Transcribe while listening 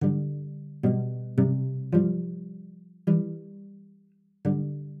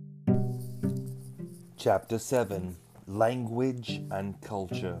Chapter 7 Language and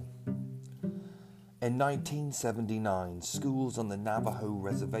Culture. In 1979, schools on the Navajo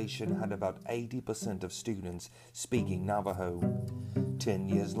Reservation had about 80% of students speaking Navajo. 10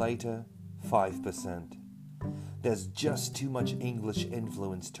 years later, 5%. There's just too much English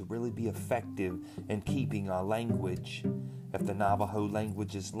influence to really be effective in keeping our language. If the Navajo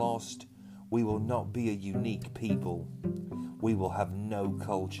language is lost, we will not be a unique people. We will have no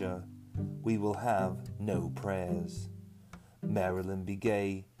culture. We will have no prayers. Marilyn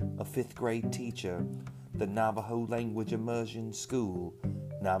Begay, a 5th grade teacher, the Navajo Language Immersion School,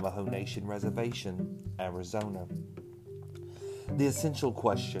 Navajo Nation Reservation, Arizona. The essential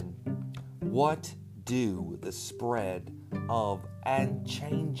question: what do the spread of and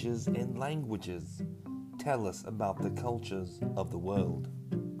changes in languages tell us about the cultures of the world?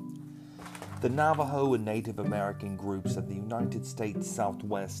 The Navajo and Native American groups of the United States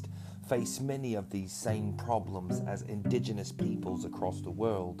Southwest face many of these same problems as indigenous peoples across the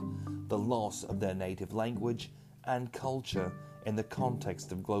world: the loss of their native language and culture in the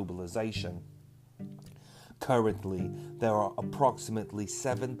context of globalization. Currently, there are approximately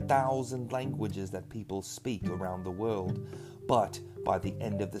 7,000 languages that people speak around the world, but by the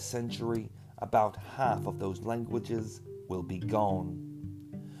end of the century, about half of those languages will be gone.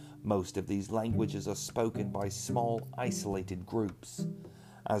 Most of these languages are spoken by small, isolated groups.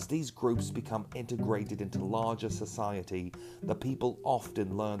 As these groups become integrated into larger society, the people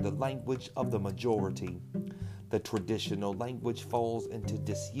often learn the language of the majority. The traditional language falls into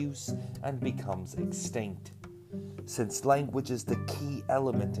disuse and becomes extinct. Since language is the key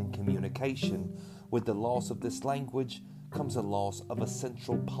element in communication, with the loss of this language comes a loss of a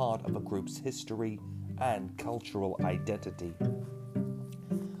central part of a group's history and cultural identity.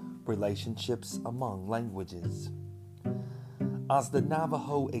 Relationships among languages. As the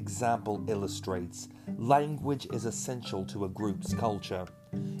Navajo example illustrates, language is essential to a group's culture.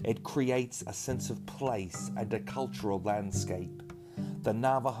 It creates a sense of place and a cultural landscape. The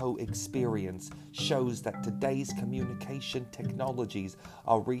Navajo experience shows that today's communication technologies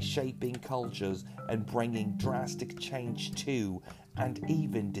are reshaping cultures and bringing drastic change to, and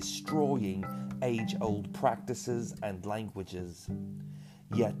even destroying, age-old practices and languages.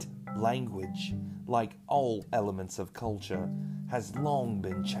 Yet, language, like all elements of culture, has long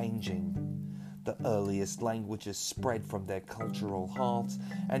been changing. The earliest languages spread from their cultural hearts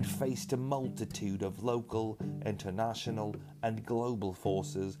and faced a multitude of local, international, and global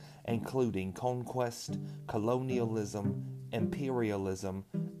forces, including conquest, colonialism, imperialism,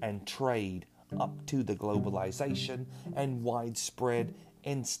 and trade, up to the globalization and widespread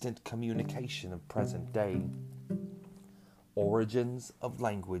instant communication of present day. Origins of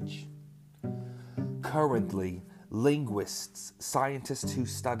language. Currently, linguists, scientists who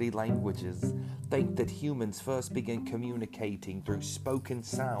study languages, think that humans first began communicating through spoken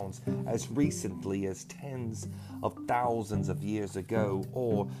sounds as recently as tens of thousands of years ago,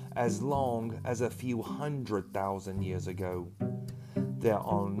 or as long as a few 100,000 years ago. They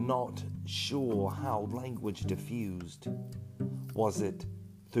are not sure how language diffused. Was it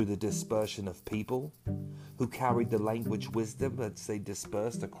through the dispersion of people who carried the language wisdom as they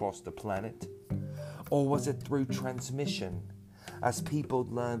dispersed across the planet? Or was it through transmission, as people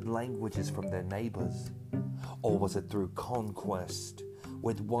learned languages from their neighbors? Or was it through conquest,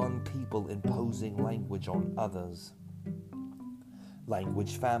 with one people imposing language on others?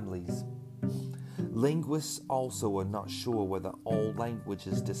 Language families. Linguists also are not sure whether all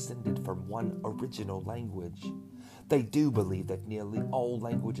languages descended from one original language. They do believe that nearly all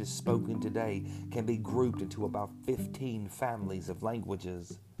languages spoken today can be grouped into about 15 families of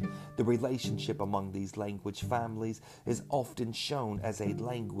languages. The relationship among these language families is often shown as a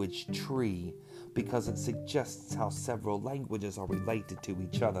language tree because it suggests how several languages are related to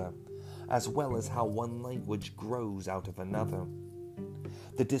each other, as well as how one language grows out of another.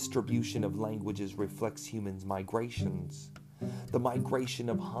 The distribution of languages reflects humans' migrations. The migration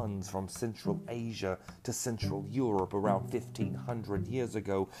of Huns from Central Asia to Central Europe around 1500 years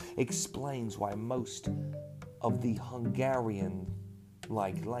ago explains why most of the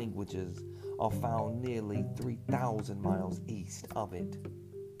Hungarian-like languages are found nearly 3,000 miles east of it.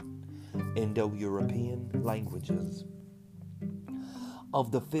 Indo-European languages.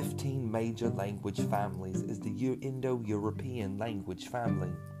 Of the 15 major language families is the Indo-European language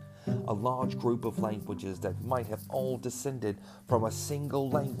family, a large group of languages that might have all descended from a single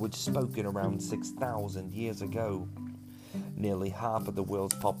language spoken around 6,000 years ago. Nearly half of the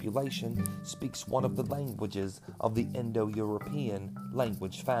world's population speaks one of the languages of the Indo-European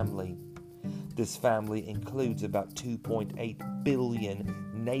language family. This family includes about 2.8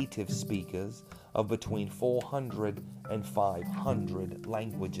 billion native speakers of between 400 and 500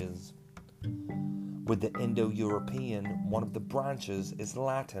 languages. With the Indo-European, one of the branches is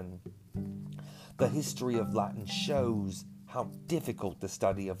Latin. The history of Latin shows how difficult the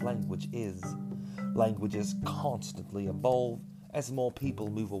study of language is. Languages constantly evolve as more people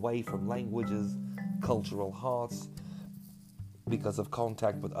move away from languages, cultural hearts, because of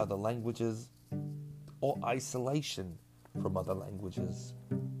contact with other languages, or isolation from other languages.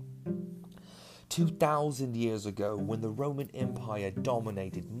 2,000 years ago, when the Roman Empire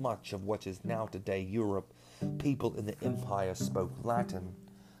dominated much of what is now today Europe, people in the empire spoke Latin.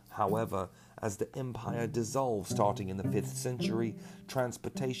 However, as the empire dissolved starting in the 5th century,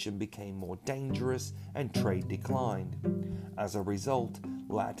 transportation became more dangerous and trade declined. As a result,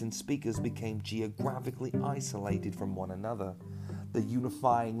 Latin speakers became geographically isolated from one another. The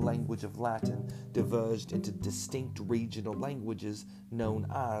unifying language of Latin diverged into distinct regional languages known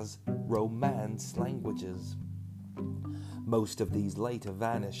as Romance languages. Most of these later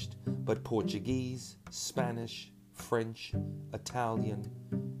vanished, but Portuguese, Spanish, French, Italian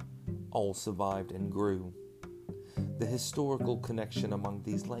all survived and grew. The historical connection among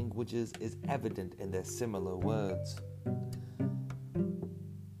these languages is evident in their similar words.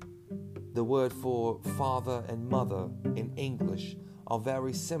 The word for father and mother in English are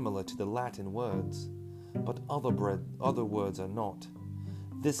very similar to the Latin words, but other words are not.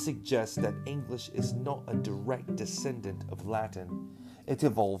 This suggests that English is not a direct descendant of Latin. It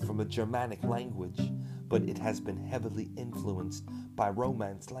evolved from a Germanic language, but it has been heavily influenced by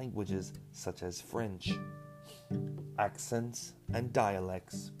Romance languages such as French. Accents and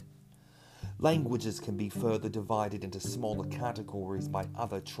dialects. Languages can be further divided into smaller categories by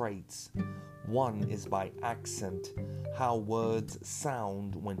other traits. One is by accent, how words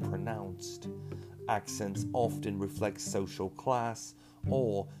sound when pronounced. Accents often reflect social class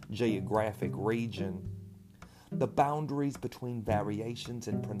or geographic region. The boundaries between variations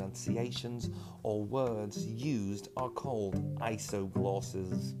in pronunciations or words used are called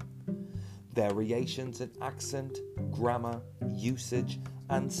isoglosses. Variations in accent, grammar, usage,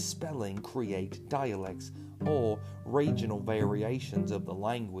 and spelling create dialects or regional variations of the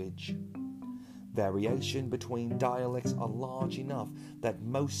language. Variation between dialects are large enough that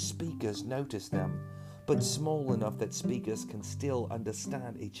most speakers notice them, but small enough that speakers can still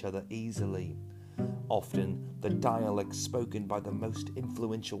understand each other easily. Often, the dialect spoken by the most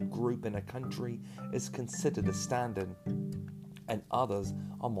influential group in a country is considered a standard, and others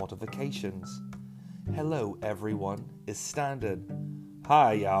are modifications. Hello everyone is standard.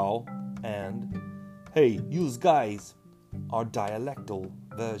 Hi y'all and hey yous guys are dialectal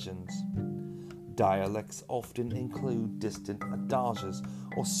versions. Dialects often include distant adages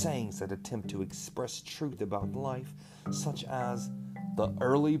or sayings that attempt to express truth about life, such as, "The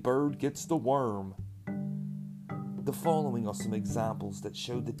early bird gets the worm." The following are some examples that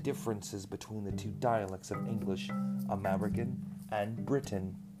show the differences between the two dialects of English, American and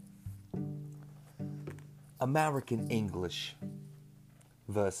Britain. American English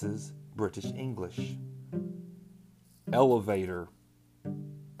versus British English. Elevator,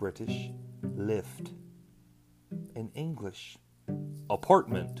 British lift. In English,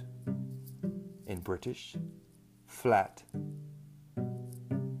 apartment. In British, flat.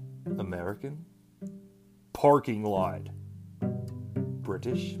 American, parking lot.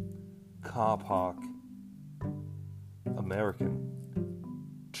 British, car park. American,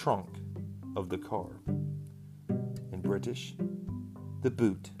 trunk of the car. In British, the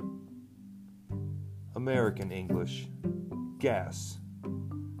boot. American English, gas.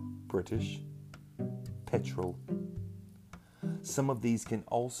 British, petrol. Some of these can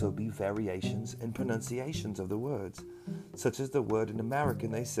also be variations in pronunciations of the words, such as the word in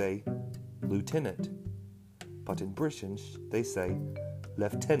American they say lieutenant, but in British they say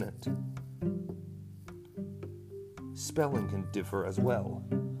lieutenant. Spelling can differ as well.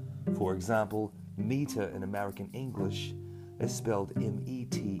 For example, meter in American English is spelled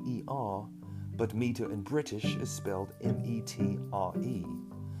M-E-T-E-R, but meter in British is spelled M-E-T-R-E.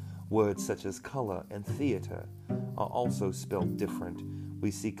 Words such as colour and theatre are also spelled different.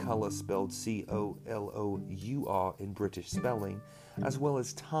 We see colour spelled C-O-L-O-U-R in British spelling, as well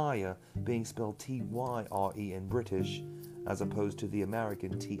as tire being spelled T-Y-R-E in British, as opposed to the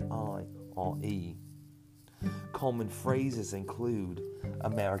American T-I-R-E. Common phrases include,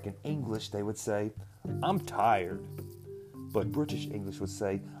 American English they would say, "I'm tired," but British English would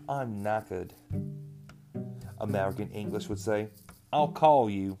say, "I'm knackered." American English would say, "I'll call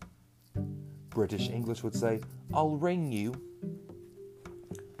you." British English would say, "I'll ring you."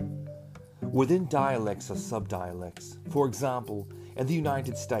 Within dialects are subdialects. For example, In the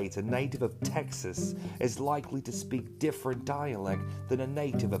United States, a native of Texas is likely to speak different dialect than a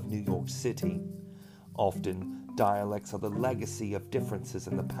native of New York City. Often, dialects are the legacy of differences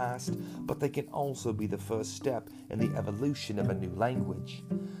in the past, but they can also be the first step in the evolution of a new language.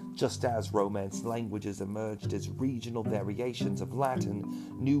 Just as Romance languages emerged as regional variations of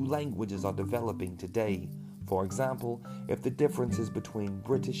Latin, new languages are developing today. For example, if the differences between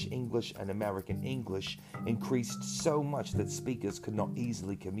British English and American English increased so much that speakers could not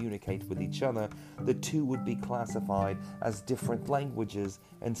easily communicate with each other, the two would be classified as different languages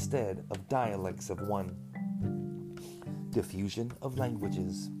instead of dialects of one. Diffusion of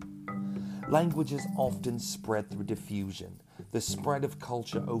languages. Languages often spread through diffusion, the spread of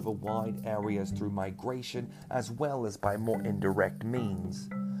culture over wide areas through migration as well as by more indirect means.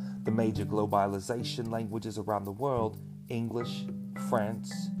 The major globalization languages around the world, English,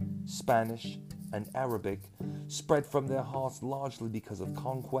 France, Spanish, and Arabic, spread from their hearts largely because of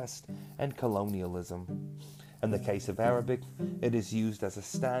conquest and colonialism. In the case of Arabic, it is used as a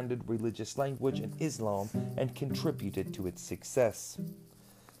standard religious language in Islam and contributed to its success.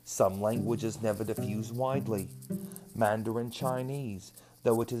 Some languages never diffuse widely. Mandarin Chinese,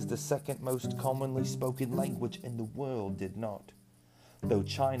 though it is the second most commonly spoken language in the world, did not. Though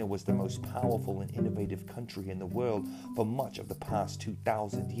China was the most powerful and innovative country in the world for much of the past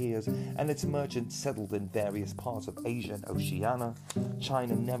 2,000 years, and its merchants settled in various parts of Asia and Oceania,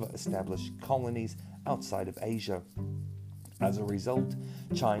 China never established colonies outside of Asia. As a result,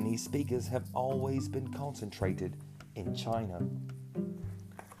 Chinese speakers have always been concentrated in China.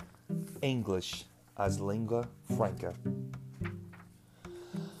 English as lingua franca.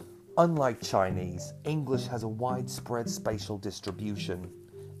 Unlike Chinese, English has a widespread spatial distribution.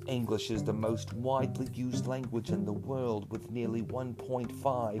 English is the most widely used language in the world with nearly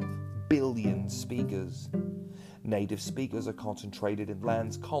 1.5 billion speakers. Native speakers are concentrated in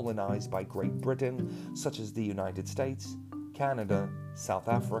lands colonized by Great Britain, such as the United States, Canada, South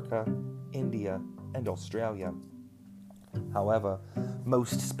Africa, India, and Australia. However,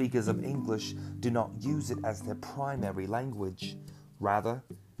 most speakers of English do not use it as their primary language. Rather,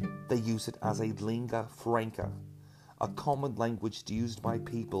 they use it as a lingua franca, a common language used by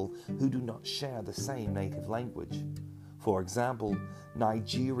people who do not share the same native language. For example,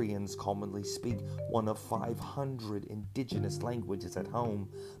 Nigerians commonly speak one of 500 indigenous languages at home,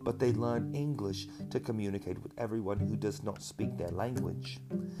 but they learn English to communicate with everyone who does not speak their language.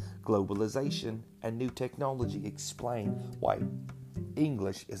 Globalization and new technology explain why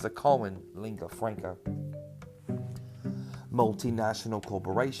English is a common lingua franca. Multinational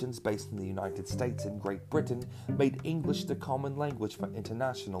corporations based in the United States and Great Britain made English the common language for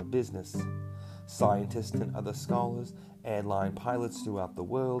international business. Scientists and other scholars, airline pilots throughout the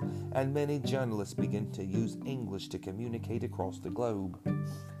world, and many journalists begin to use English to communicate across the globe.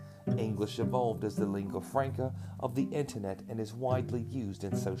 English evolved as the lingua franca of the internet and is widely used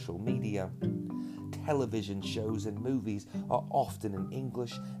in social media. Television shows and movies are often in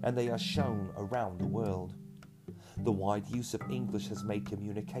English, and they are shown around the world. The wide use of English has made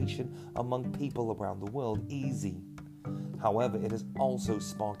communication among people around the world easy. However, it has also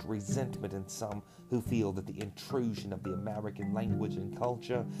sparked resentment in some who feel that the intrusion of the American language and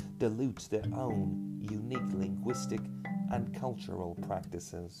culture dilutes their own unique linguistic and cultural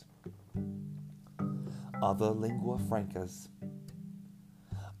practices. Other lingua francas.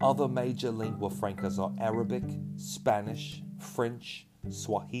 Other major lingua francas are Arabic, Spanish, French,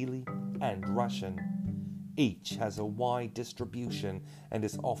 Swahili, and Russian. Each has a wide distribution and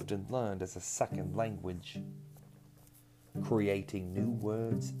is often learned as a second language. Creating new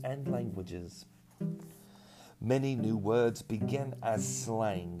words and languages. Many new words begin as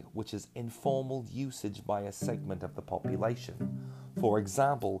slang, which is informal usage by a segment of the population. For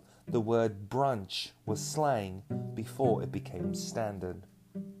example, the word brunch was slang before it became standard.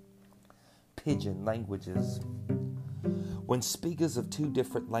 Pidgin languages. When speakers of two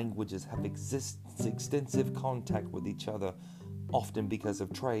different languages have extensive contact with each other, often because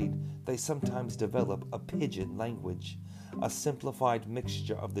of trade, they sometimes develop a pidgin language, a simplified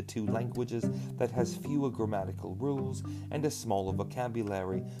mixture of the two languages that has fewer grammatical rules and a smaller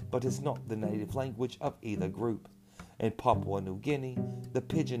vocabulary, but is not the native language of either group. In Papua New Guinea, the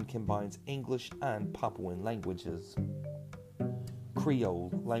pidgin combines English and Papuan languages.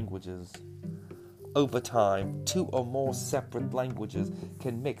 Creole languages. Over time, two or more separate languages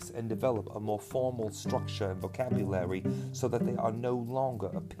can mix and develop a more formal structure and vocabulary so that they are no longer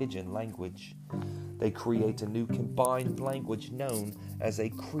a pidgin language. They create a new combined language known as a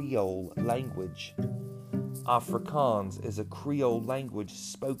Creole language. Afrikaans is a Creole language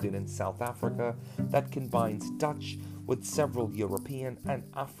spoken in South Africa that combines Dutch with several European and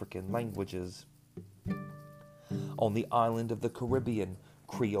African languages. On the island of the Caribbean,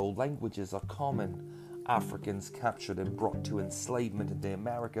 Creole languages are common. Africans captured and brought to enslavement in the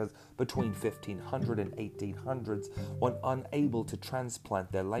Americas between 1500 and 1800s when unable to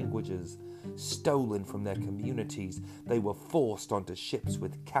transplant their languages. Stolen from their communities, they were forced onto ships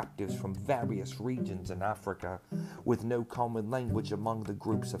with captives from various regions in Africa. With no common language among the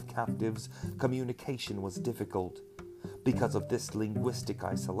groups of captives, communication was difficult. Because of this linguistic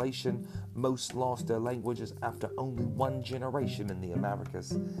isolation, most lost their languages after only one generation in the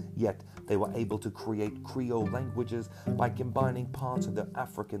Americas. Yet, they were able to create Creole languages by combining parts of their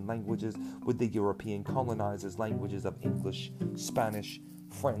African languages with the European colonizers' languages of English, Spanish,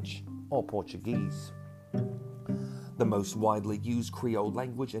 French, or Portuguese. The most widely used Creole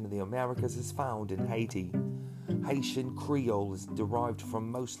language in the Americas is found in Haiti. Haitian Creole is derived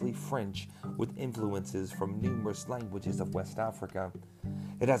from mostly French with influences from numerous languages of West Africa.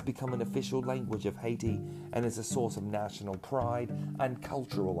 It has become an official language of Haiti and is a source of national pride and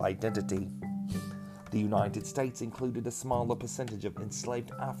cultural identity. The United States included a smaller percentage of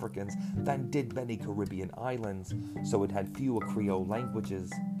enslaved Africans than did many Caribbean islands, so it had fewer Creole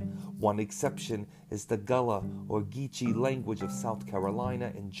languages. One exception is the Gullah or Geechee language of South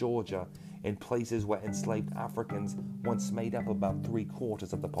Carolina and Georgia, in places where enslaved Africans once made up about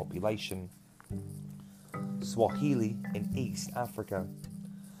 3/4 of the population. Swahili in East Africa.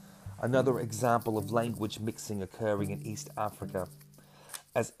 Another example of language mixing occurring in East Africa.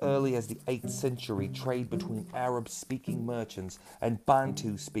 As early as the 8th century, trade between Arab-speaking merchants and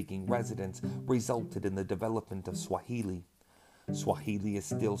Bantu-speaking residents resulted in the development of Swahili. Swahili is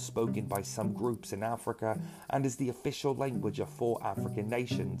still spoken by some groups in Africa and is the official language of 4 African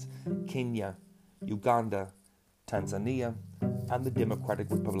nations: Kenya, Uganda, Tanzania, and the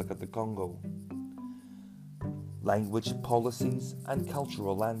Democratic Republic of the Congo. Language policies and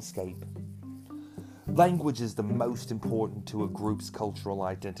cultural landscape. Language is the most important to a group's cultural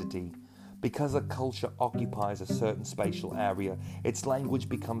identity. Because a culture occupies a certain spatial area, its language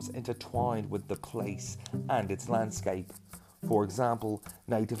becomes intertwined with the place and its landscape. For example,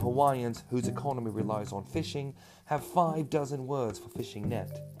 native Hawaiians, whose economy relies on fishing, have 5 dozen words for fishing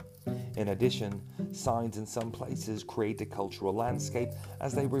net. In addition, signs in some places create a cultural landscape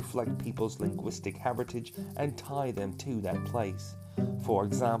as they reflect people's linguistic heritage and tie them to that place. For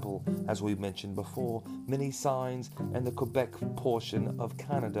example, as we mentioned before, many signs in the Quebec portion of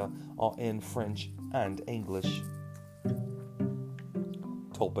Canada are in French and English.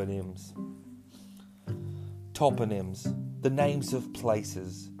 Toponyms. Toponyms, the names of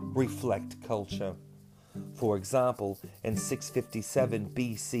places, reflect culture. For example, in 657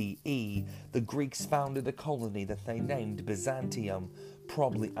 BCE, the Greeks founded a colony that they named Byzantium,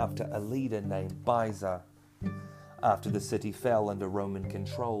 probably after a leader named Baiza. After the city fell under Roman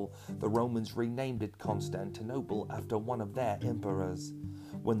control, the Romans renamed it Constantinople after one of their emperors.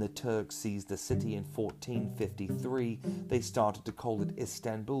 When the Turks seized the city in 1453, they started to call it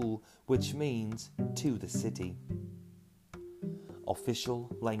Istanbul, which means to the city. Official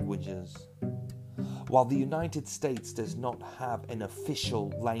languages. While the United States does not have an official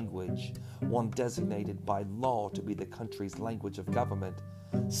language, one designated by law to be the country's language of government,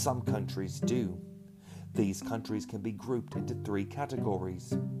 some countries do. These countries can be grouped into 3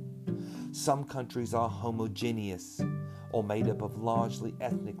 categories. Some countries are homogeneous, or made up of largely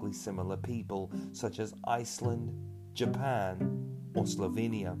ethnically similar people, such as Iceland, Japan, or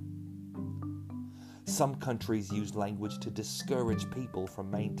Slovenia. Some countries use language to discourage people from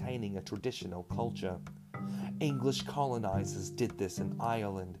maintaining a traditional culture. English colonizers did this in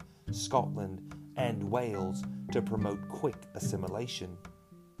Ireland, Scotland, and Wales to promote quick assimilation.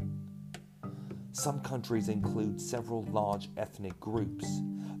 Some countries include several large ethnic groups.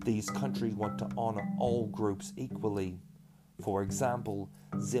 These countries want to honor all groups equally. For example,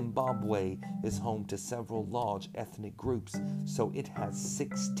 Zimbabwe is home to several large ethnic groups, so it has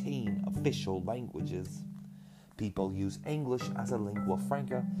 16 official languages. People use English as a lingua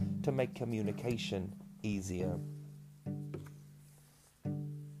franca to make communication easier.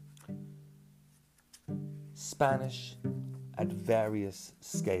 Spanish at various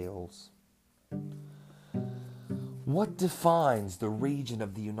scales. What defines the region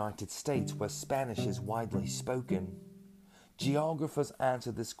of the United States where Spanish is widely spoken? Geographers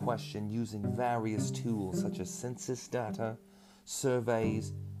answer this question using various tools such as census data,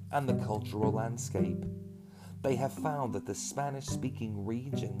 surveys, and the cultural landscape. They have found that the Spanish-speaking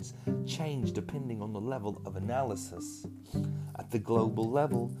regions change depending on the level of analysis. At the global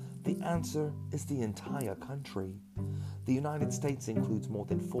level, the answer is the entire country. The United States includes more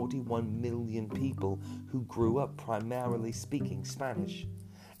than 41 million people who grew up primarily speaking Spanish,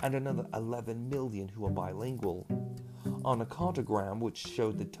 and another 11 million who are bilingual. On a cartogram which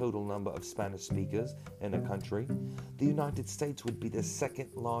showed the total number of Spanish speakers in a country, the United States would be the second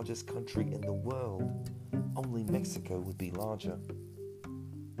largest country in the world. Only Mexico would be larger.